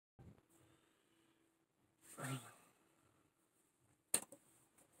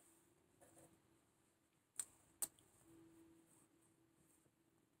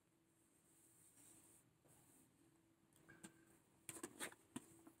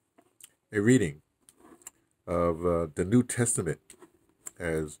a reading of the New Testament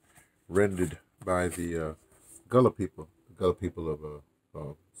as rendered by the Gullah people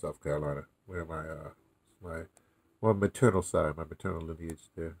of South Carolina, where my well, maternal side, my maternal lineage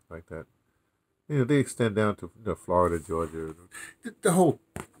there, like that. You know, they extend down to Florida, Georgia, the whole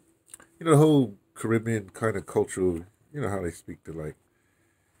the whole Caribbean kind of cultural. You know how they speak the like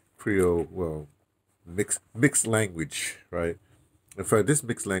Creole, well, mixed language, right? In fact, this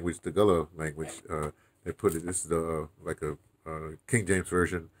mixed language, the Gullah language, they put it. This is the like a King James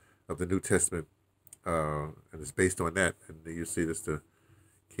version of the New Testament, and it's based on that. And you see this the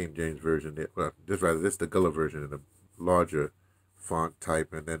King James version. Well, this the Gullah version in a larger font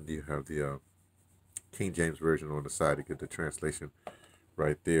type, and then you have the King James version on the side to get the translation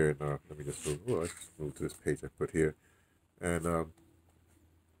right there. And let me just move. Well, let's move to this page I put here, and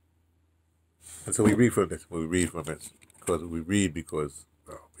and so we read from this. We read from it because we read,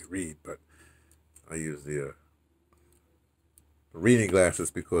 but I use the reading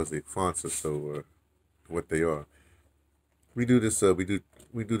glasses because the fonts are so what they are. We do this. We do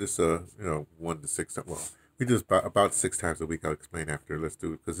this. 1 to 6 times. Well, we do this about 6 times a week. I'll explain after. Let's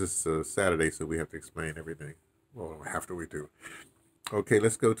do it because this is Saturday, so we have to explain everything. Well, after we do. Okay,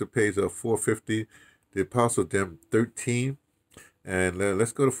 let's go to page 450. The Apostle Dem 13. And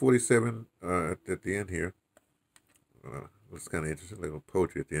let's go to 47 at the end here. It's kind of interesting, little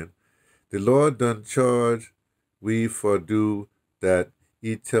poetry at the end. The Lord done charge we for do that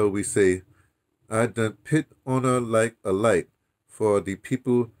ye tell we say, I done pit on her like a light for the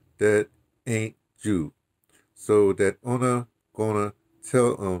people that ain't Jew. So that honor gonna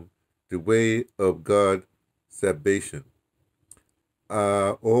tell the way of God salvation.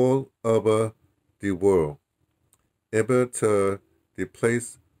 All over the world. Ever to the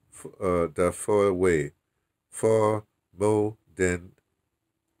place that far away, far more than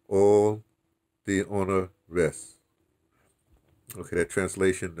all the honor rests. Okay, that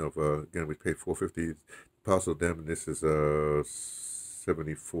translation of again we pay 450 Apostle Dem, and this is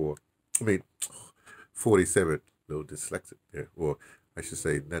 74. I mean 47. A little dyslexic there, or I should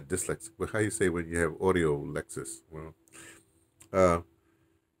say not dyslexic. But how you say when you have audio lexis? Well,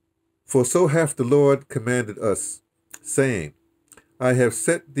 for so hath the Lord commanded us, saying, I have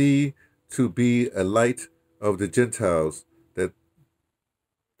set thee to be a light of the Gentiles, that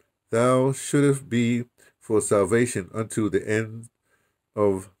thou shouldest be for salvation unto the end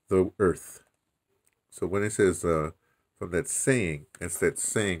of the earth. So when it says from that saying, it's that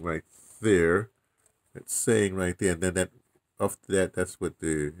saying right there, that saying right there, and then that after that, that's what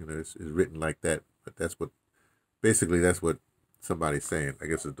the is written like that. But that's what basically that's what somebody's saying. I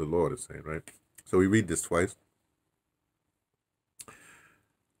guess it's the Lord is saying, right? So we read this twice.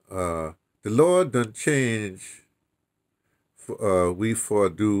 The Lord done change we for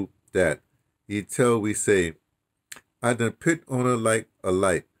do that. Ye tell we say, I done put on her like a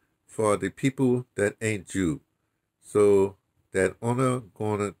light for the people that ain't Jew. So that honor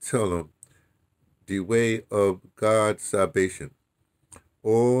gonna tell them the way of God's salvation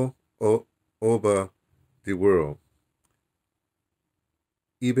all over the world,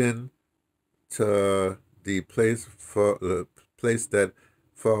 even to the place for the place that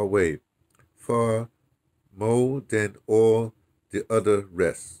far away, far more than all the other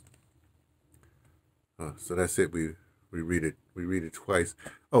rest. So that's it. We read it. We read it twice.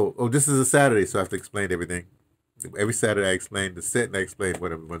 Oh, this is a Saturday, so I have to explain everything. Every Saturday I explain the set and I explain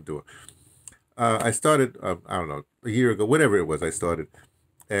what everyone's doing. I started, I don't know, a year ago, whatever it was, I started.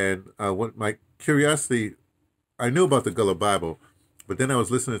 And what my curiosity, I knew about the Gullah Bible, but then I was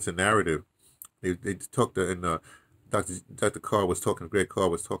listening to narrative. They talked to, and Dr. Carr was talking, Greg Carr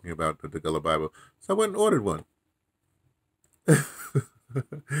was talking about the Gullah Bible. So I went and ordered one.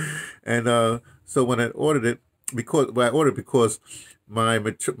 And so when I ordered it, because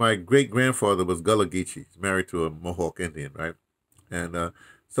my great grandfather was Gullah Geechee. He's married to a Mohawk Indian, right? And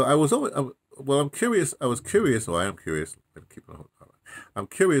so I was always, well, I'm curious. I was curious, or I am curious. I'm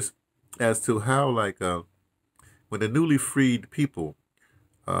curious as to how, like, when the newly freed people,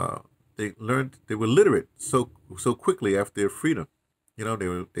 they were literate so quickly after their freedom.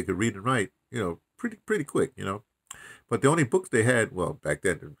 They could read and write, pretty quick, But the only books they had, well, back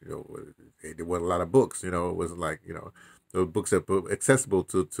then, there weren't a lot of books. It wasn't like, the books that were accessible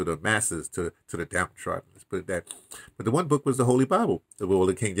to the masses, to the downtrodden. Let's put it that. But the one book was the Holy Bible,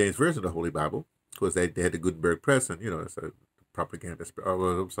 the King James version of the Holy Bible. Of course, they had the Gutenberg press, and it's a propaganda.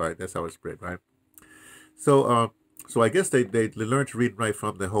 I'm sorry, that's how it spread, right? So I guess they learned to read and write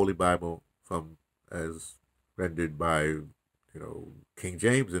from the Holy Bible, from as rendered by King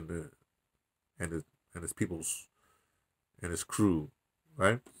James and his people's and his crew,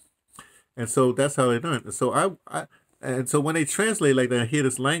 right? And so that's how they learn. And so and so when they translate like that, I hear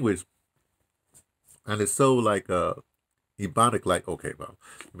this language, and it's so like Ebonic, like, okay, well,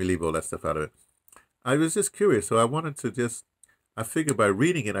 let me leave all that stuff out of it. I was just curious, so I wanted to just, I figured by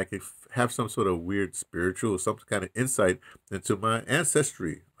reading it, I could have some sort of weird spiritual, some kind of insight into my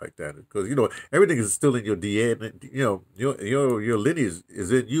ancestry like that. Because, everything is still in your DNA, your lineage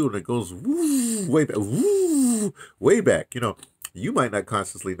is in you, and it goes way back. You might not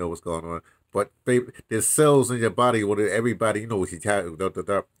consciously know what's going on, but baby, there's cells in your body where everybody, what you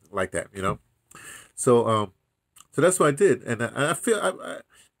like that. So that's what I did, and I feel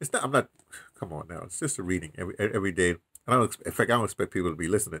it's not. I'm not. Come on now, it's just a reading every day. In fact, I don't expect people to be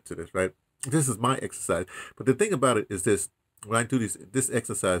listening to this, right? This is my exercise. But the thing about it is this: when I do this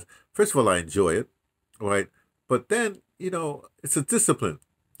exercise, first of all, I enjoy it, right? But then it's a discipline.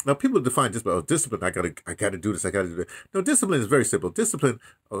 Now people define just discipline. I gotta do this. I gotta do that. No, discipline is very simple. Discipline.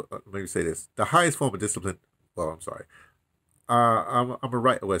 Let me say this: the highest form of discipline. Well, I'm sorry. I'm a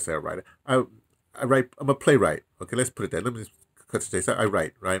writer. Let's say a writer. I write. I'm a playwright. Okay, let's put it there. Let me just cut to chase. I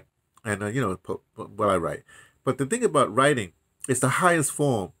write, right? And I write. But the thing about writing, it's the highest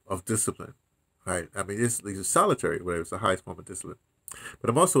form of discipline, right? I mean, it's solitary, where it's the highest form of discipline. But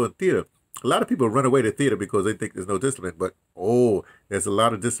I'm also in theater. A lot of people run away to theater because they think there's no discipline. But there's a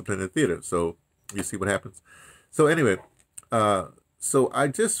lot of discipline in theater. So you see what happens. So anyway, so I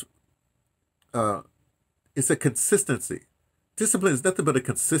just it's a consistency. Discipline is nothing but a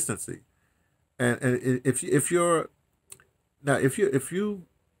consistency. And if you're now if you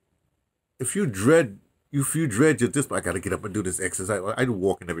dread your discipline, I got to get up and do this exercise. I do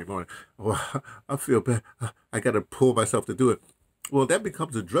walking every morning. Oh, I feel bad. I got to pull myself to do it. Well, that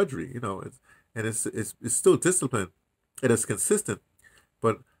becomes a drudgery. It's still discipline, and it's consistent.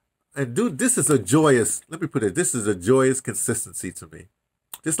 But this is a joyous. Let me put it. This is a joyous consistency to me.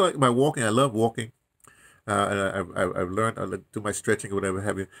 Just like my walking, I love walking. And I've learned. I do my stretching or whatever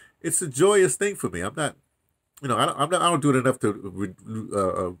have you. It's a joyous thing for me. I'm not. I don't do it enough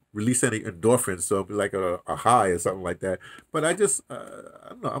to release any endorphins, so it'll be like a high or something like that. But I just, I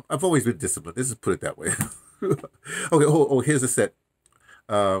don't know. I've always been disciplined. Let's just put it that way. Okay. Here's the set.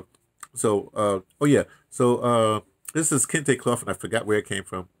 Oh yeah. So this is kente cloth, and I forgot where it came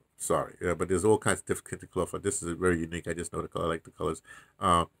from. Sorry, but there's all kinds of different kente cloth. This is very unique. I just know the color. I like the colors.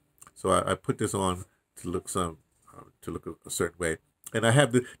 So I put this on to look a certain way, and I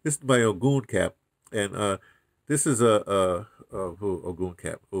have this is my Ogun cap, and this is a Ogun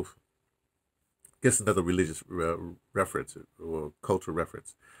cap. Oof. Guess another religious reference or cultural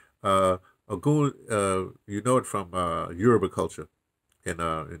reference. Ogun, you know it from Yoruba culture in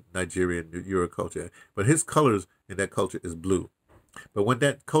Nigerian Yoruba culture. But his colors in that culture is blue. But when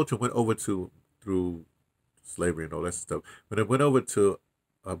that culture went over through slavery and all that stuff, when it went over to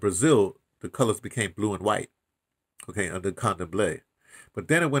Brazil, the colors became blue and white. Okay, under Candomblé. But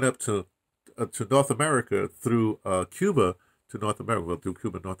then it went up to North America through Cuba to North America. Well, through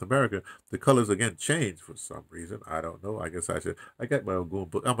Cuba, North America, the colors again changed for some reason. I don't know. I guess I should. I got my own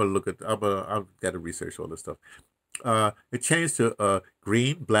book. I'm gonna look at. I've got to research all this stuff. It changed to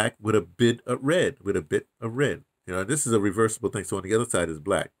green, black with a bit of red. This is a reversible thing. So on the other side is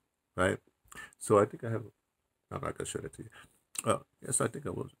black, right? So I think I have. I'm not gonna show it to you. Yes, I think I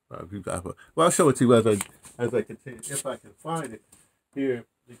will. Well, I'll show it to you as I continue, if I can find it here,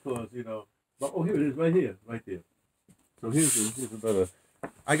 because here it is, right here, right there. So here's another.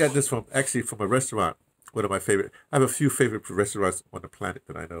 I got this from a restaurant. One of my favorite. I have a few favorite restaurants on the planet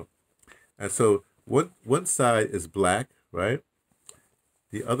that I know, and so one side is black, right?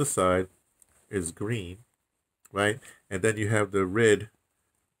 The other side is green, right? And then you have the red,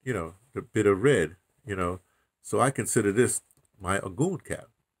 the bit of red, So I consider this my Ogun cap.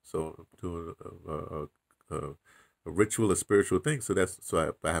 So doing a ritual, a spiritual thing. So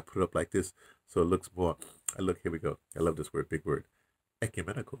I put it up like this, so it looks more. Here we go. I love this word, big word,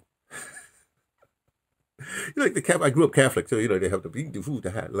 ecumenical. Like the Catholic, I grew up Catholic, so they have the food,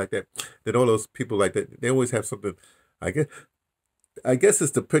 the hat, like that. Then all those people like that, they always have something. I guess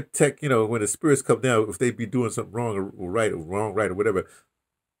it's to protect. When the spirits come down, if they be doing something wrong or right or wrong, right or whatever,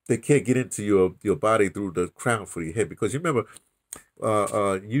 they can't get into your body through the crown for your head, because you remember,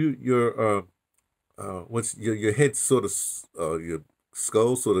 once your head sort of your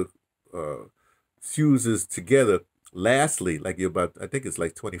skull sort of fuses together. Lastly, like you're about, I think it's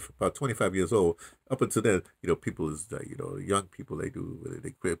like about 25 years old. Up until then, people is young people, they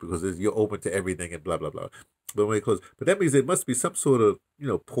quit because you're open to everything and blah blah blah. But when it close, but that means there must be some sort of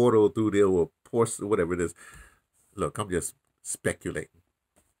portal through there or porcelain, whatever it is. Look, I'm just speculating.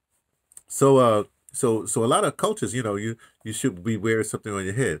 So a lot of cultures, you should be wearing something on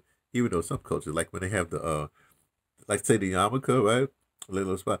your head. even though some cultures, like when they have the like say the yarmulke, right? A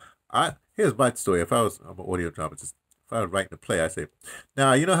little spot. Here's my story. I'm an audio dramatist. If I was writing a play, I say,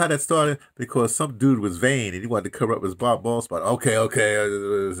 now you know how that started because some dude was vain and he wanted to cover up his bald spot. Okay,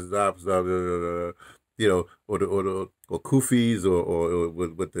 okay, stop, you know, or kufis or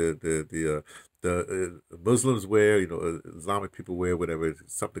what the Muslims wear, you know, Islamic people wear, whatever,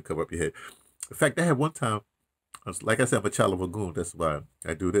 something to cover up your head. In fact, I had one time. Like I said, I'm a child of a goon. That's why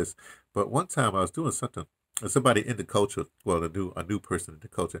I do this. But one time I was doing something, and somebody in the culture, well, a new person in the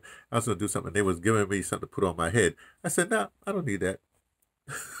culture, I was gonna do something. They was giving me something to put on my head. I said, "No, I don't need that."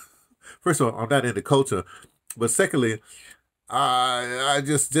 First of all, I'm not in the culture, but secondly, I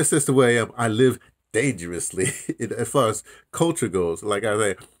just as the way I am. I live dangerously as far as culture goes. Like I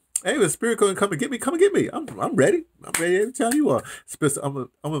say, hey, if a spirit gonna come and get me, come and get me. I'm ready. I'm ready every time you are. Especially I'm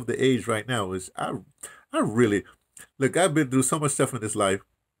of the age right now, which I really look. I've been through so much stuff in this life.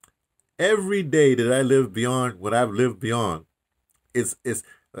 Every day that I live beyond what I've lived beyond, it's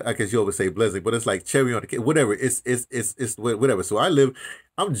I guess you always say blessing, but it's like cherry on the cake. Whatever. It's whatever. So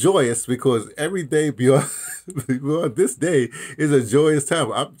I'm joyous because every day beyond beyond this day is a joyous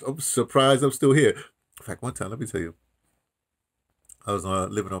time. I'm surprised I'm still here. In fact, one time, let me tell you. I was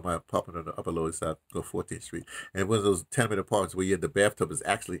living on my apartment on the Upper Lower East Side of 14th Street, and one of those tenement apartments where you have the bathtub is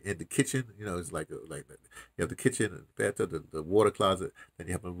actually in the kitchen. You know, it's like you have the kitchen and the bathtub, the water closet, then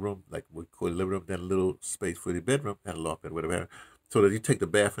you have a room like we call the living room, then a little space for the bedroom and a loft and whatever. So that you take the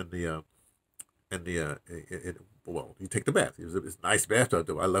bath well, you take the bath. It's a nice bathtub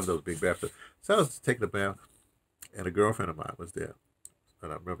though. I love those big bathtubs. So I was taking the bath, and a girlfriend of mine was there,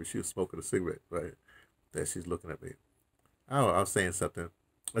 and I remember she was smoking a cigarette. Right, that she's looking at me. I was saying something.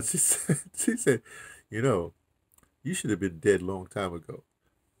 And she said, you know, you should have been dead a long time ago.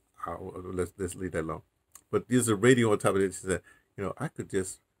 Let's leave that alone. But there's a radio on top of it. She said, you know, I could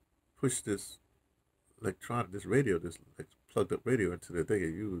just push this radio, this like, plugged up radio into the thing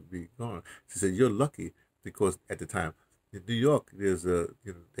and you would be gone. She said, you're lucky because at the time in New York,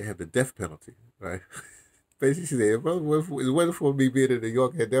 they have the death penalty, right? Basically, she said, if it wasn't for me being in New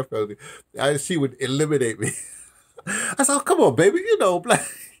York and death penalty, she would eliminate me. I said, oh, come on, baby. You know, black.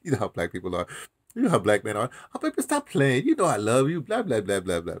 You know how black people are. You know how black men are. Oh, baby, stop playing. You know I love you. Blah blah blah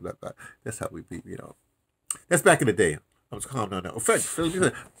blah blah blah blah. That's how we be. You know. That's back in the day. I'm just calm down now. In fact,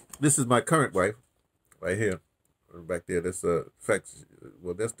 this is my current wife, right here, back there. That's fact.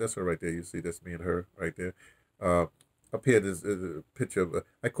 Well, that's her right there. You see, that's me and her right there. Uh, Up here, there's a picture of.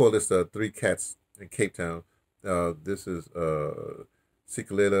 I call this three cats in Cape Town. This is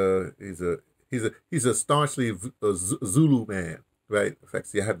Sikalela. He's a staunchly Zulu man, right? In fact,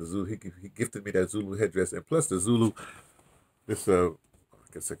 see, I have the Zulu. He gifted me that Zulu headdress, and plus the Zulu. This I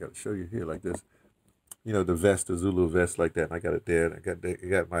guess I got to show you here like this. You know the vest, the Zulu vest like that. And I got it there. And I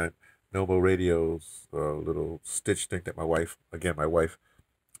got my Nomo Radios little stitch thing that my wife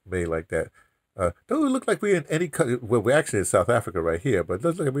made like that. Don't look like we're in any country. Well, we're actually in South Africa right here, but it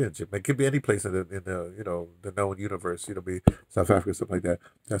doesn't look like we're in Japan. It could be any place in the the known universe. Be South Africa, something like that.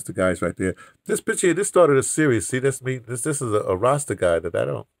 That's the guys right there. This picture here, this started a series. See, that's me. This is a Rasta guy that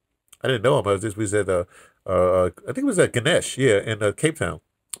I didn't know him. We was at I think it was at Ganesh, yeah, in Cape Town,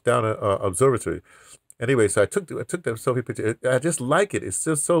 down at Observatory. Anyway, so I took that selfie picture. I just like it. It's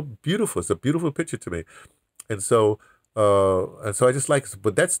just so beautiful. It's a beautiful picture to me, and so. And so I just like,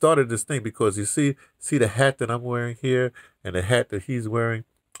 but that started this thing because you see the hat that I'm wearing here and the hat that he's wearing,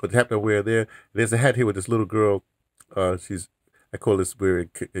 or the hat that I wear there. There's a hat here with this little girl. I call this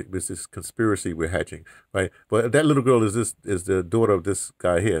it's this conspiracy we're hatching, right? But that little girl is the daughter of this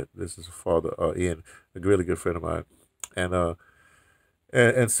guy here. This is her father, Ian, a really good friend of mine,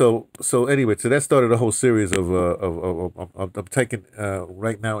 and so anyway, so that started a whole series of I'm taking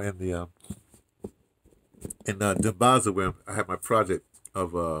right now in deBrother where I have my project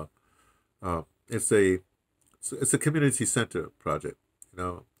of it's a community center project,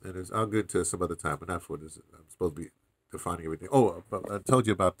 and I'll get into some other time, but not for this. I'm supposed to be defining everything. Oh, I told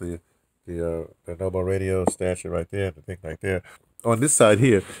you about the Noble Radio statue right there, the thing right there. On this side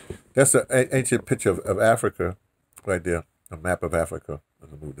here, that's an ancient picture of Africa, right there, a map of Africa.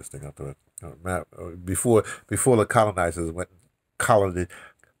 Let's move this thing up to it. Map before the colonizers went colony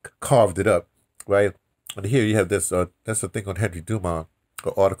carved it up, right? And here you have this. That's a thing on Henry Dumas,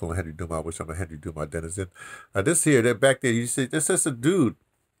 an article on Henry Dumas, which I'm a Henry Dumas denizen. This here, that back there, you see, that's just a dude.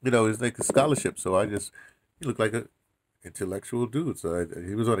 It's like a scholarship. So he looked like a intellectual dude. So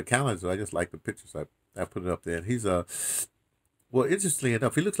he was on the calendar. So I just like the pictures. I put it up there. And he's well, interestingly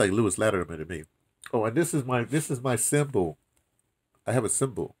enough, he looks like Lewis Latterman to me. Oh, and this is my symbol. I have a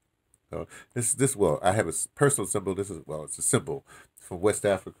symbol. Well, I have a personal symbol. It's a symbol from West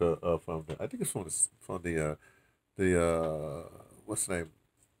Africa, from I think it's from the what's the name?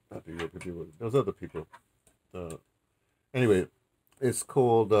 Not the European people. Those other people. Uh, anyway, it's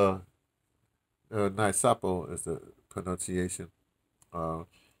called Naisapo is the pronunciation, uh,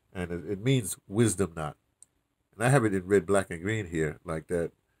 and it means wisdom knot. And I have it in red, black, and green here, like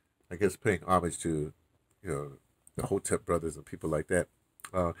that. I guess paying homage to, the Hotep brothers and people like that.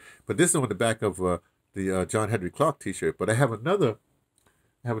 But this is on the back of the John Henry Clark T-shirt. But I have another.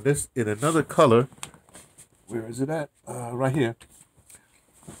 I have this in another color. Where is it at? Right here.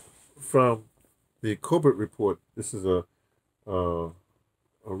 From the Colbert Report. This is a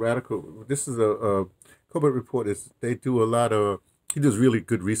radical. This is a Colbert Report. Is they do a lot of. He does really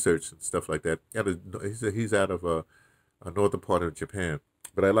good research and stuff like that. He's out of a northern part of Japan,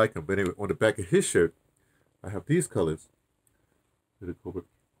 but I like him. But anyway, on the back of his shirt, I have these colors.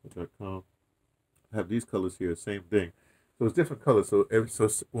 Colbert.com. I have these colors here, same thing. So it's different colors. So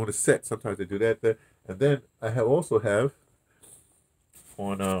on the set, sometimes they do that there. And then I also have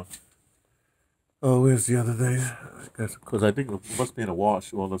on where's the other day? Because I think it must be in a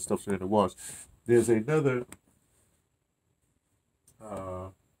wash. All the stuff's in the wash. There's another.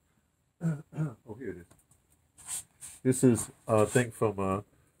 Oh, here it is. This is a thing from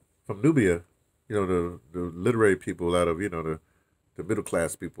Nubia. The literary people out of the middle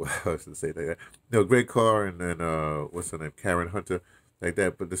class people. I should say that. Greg Carr and then what's her name, Karen Hunter, like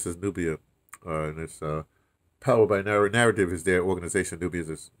that. But this is Nubia, and it's Power by Narrative is their organization. Nubia is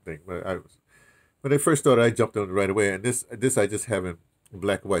this thing. But when they first started, I jumped on it right away. And this I just have in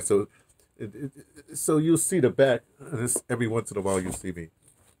black and white. So so you'll see the back. This every once in a while you'll see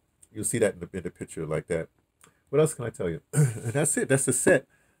that in the picture like that. What else can I tell you? And that's it. That's the set.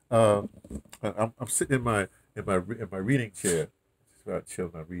 I'm sitting in my reading chair. Just about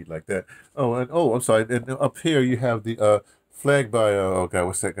chilling. I read like that. I'm sorry. And up here you have the flag by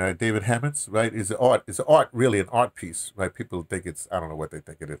what's that guy? David Hammonds, right? It's art, really an art piece, right? People think I don't know what they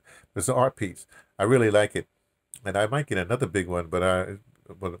think it is, but it's an art piece. I really like it, and I might get another big one, but I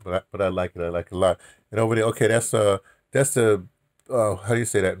like it. I like it a lot. And over there, okay, that's the how do you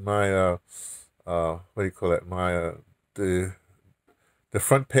say that? My what do you call that? My the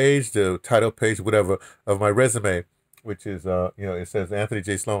front page, the title page, whatever, of my resume, which is it says Anthony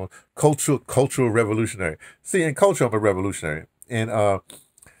J. Sloan, cultural revolutionary. See, in culture, I'm a revolutionary. In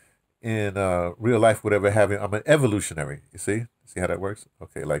real life, whatever have you, I'm an evolutionary. You see how that works?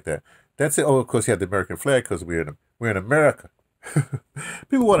 Okay, like that. That's it. Oh, of course, you have the American flag because we're in America.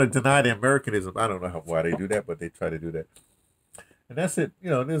 People want to deny the Americanism. I don't know why they do that, but they try to do that. And that's it.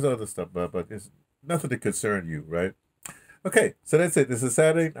 There's other stuff, but it's nothing to concern you, right? Okay, so that's it. This is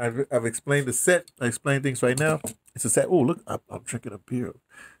Saturday. I've explained the set. I explained things right now. It's a set. Oh, look, I'm drinking a beer.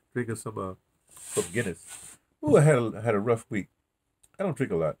 Drinking some Guinness. Oh, I had a rough week. I don't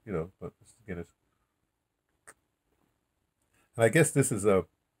drink a lot, but it's Guinness. And I guess this is a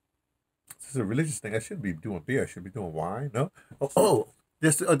religious thing. I shouldn't be doing beer. I should be doing wine. No.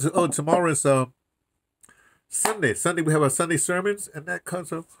 Tomorrow is Sunday. Sunday we have our Sunday sermons, and that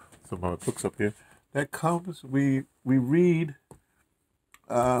comes up. Some of my books up here. That comes. We read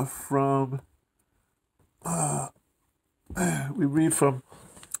from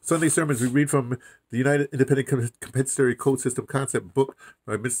Sunday sermons. We read from the United Independent Compensatory Code System Concept book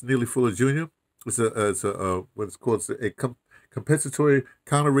by Mr. Neely Fuller Jr. It's what's called a compensatory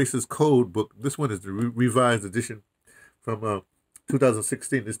counter-racist code book. This one is the revised edition from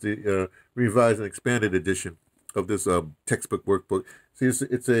 2016. This is the revised and expanded edition of this textbook workbook. See, it's a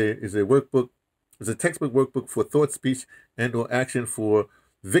workbook. It's a textbook workbook for thought, speech, and/or action for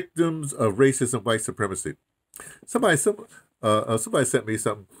victims of racism, white supremacy. Somebody sent me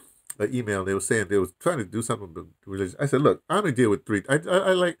an email. They were saying they was trying to do something with religion. I said, look, I only deal with three. I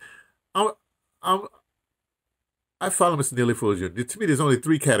follow Mr. Neely Fuller Jr. To me, there's only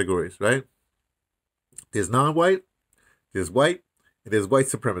three categories, right? There's non-white, there's white, and there's white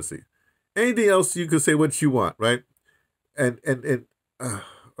supremacy. Anything else you can say what you want, right? And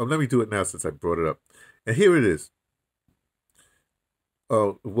let me do it now since I brought it up. And here it is.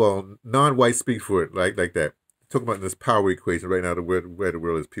 Oh, well, non-white speak for it, like that. Talking about this power equation right now, where the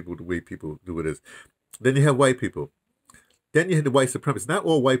world is, the way people do it is. Then you have white people. Then you have the white supremacists. Not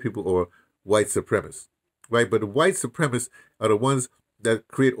all white people are white supremacists, right? But the white supremacists are the ones that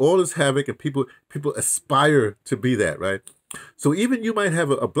create all this havoc, and people aspire to be that, right? So even you might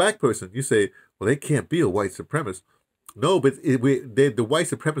have a black person, you say, well, they can't be a white supremacist. No, but the white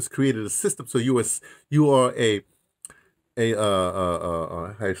supremacists created a system, so you are you are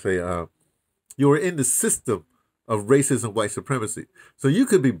in the system of racism, white supremacy. So you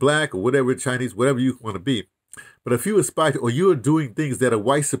could be black or whatever, Chinese, whatever you want to be, But if you aspire to, or you're doing things that a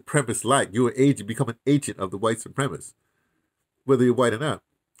white supremacist like, you're an agent, become an agent of the white supremacist, whether you're white or not,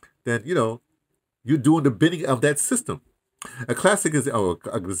 then, you're doing the bidding of that system. A classic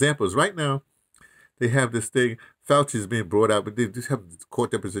example is right now, they have this thing, Fauci is being brought out, but they just have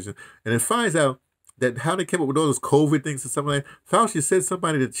court deposition, and it finds out that how they came up with all those COVID things and something like that. Fauci said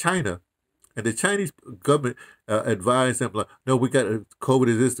somebody to China, and the Chinese government advised them, like, no, we got COVID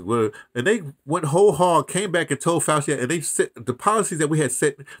is this, whatever. And they went whole hog, came back and told Fauci, and they set the policies that we had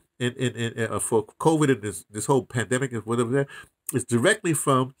set in for COVID and this whole pandemic and whatever that is directly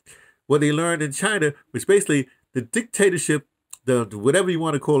from what they learned in China, which basically the dictatorship, the whatever you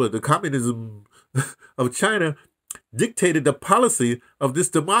want to call it, the communism of China dictated the policy of this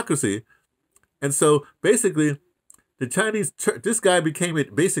democracy. And so basically, the Chinese, this guy became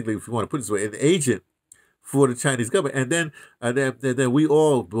it, basically, if you want to put it this way, an agent for the Chinese government. And then we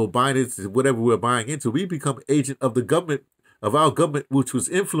all were buying into whatever we were buying into. We become agent of the government, of our government, which was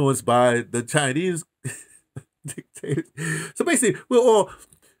influenced by the Chinese dictators. So basically, we're all,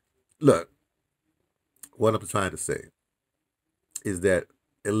 look, what I'm trying to say is that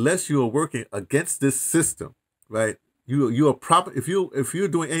unless you are working against this system, right? You are proper. If you're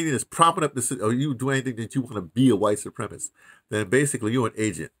doing anything that's propping up the system, or you do anything that you want to be a white supremacist, then basically you're an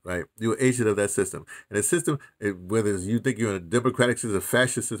agent, right? You're an agent of that system. And the system, whether you think you're in a democratic system, a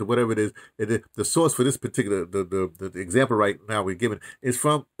fascist system, whatever it is, the source for this particular the example right now we're given is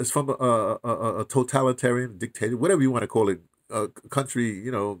from a totalitarian dictator, whatever you want to call it,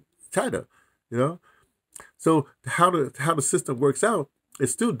 country, China, So how the system works out, it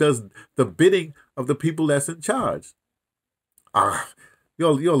still does the bidding of the people that's in charge.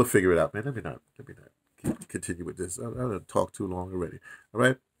 Y'all will figure it out, man. Let me not continue with this. I'm gonna talk too long already. All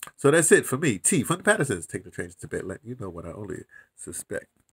right. So that's it for me. T from the Pattersons. Take the train to Tibet. Let you know what I only suspect.